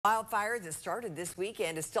Wildfire that started this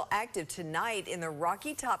weekend is still active tonight in the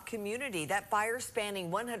Rocky Top community. That fire spanning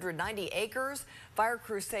 190 acres. Fire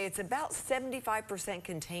crews say it's about 75%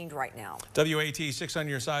 contained right now. WATE 6 on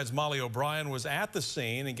your side's Molly O'Brien was at the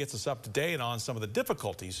scene and gets us up to date on some of the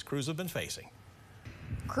difficulties crews have been facing.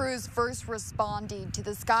 Crews first responding to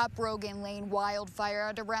the Scott Brogan Lane wildfire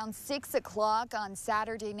at around 6 o'clock on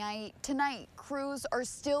Saturday night. Tonight, crews are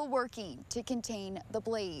still working to contain the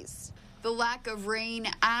blaze. The lack of rain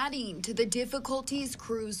adding to the difficulties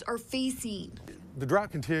crews are facing. The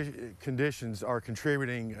drought conditions are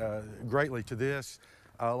contributing greatly to this.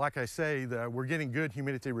 Like I say, we're getting good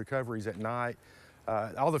humidity recoveries at night.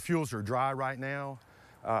 All the fuels are dry right now,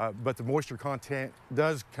 but the moisture content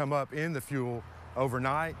does come up in the fuel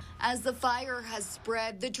overnight. As the fire has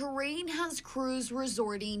spread, the terrain has crews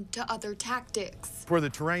resorting to other tactics. Where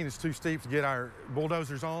the terrain is too steep to get our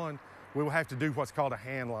bulldozers on, we will have to do what's called a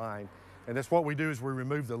hand line. And that's what we do is we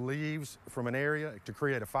remove the leaves from an area to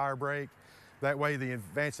create a fire break. That way the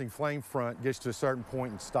advancing flame front gets to a certain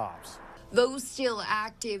point and stops. Though still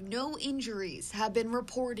active, no injuries have been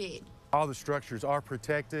reported. All the structures are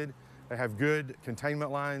protected. They have good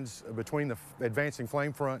containment lines between the advancing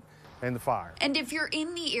flame front and the fire. And if you're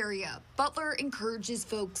in the area, Butler encourages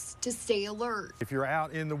folks to stay alert. If you're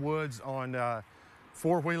out in the woods on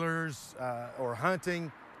four-wheelers or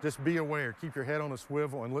hunting, just be aware. Keep your head on a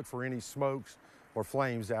swivel and look for any smokes or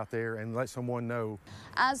flames out there and let someone know.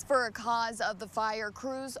 As for a cause of the fire,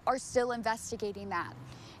 crews are still investigating that.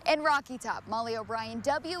 In Rocky Top, Molly O'Brien,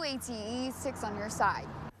 WATE 6 on your side.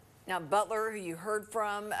 Now, Butler, who you heard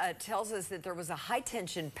from, tells us that there was a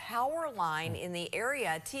high-tension power line in the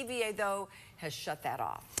area. TVA, though, has shut that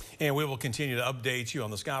off. And we will continue to update you on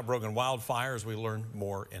the Scott Brogan wildfire as we learn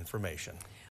more information.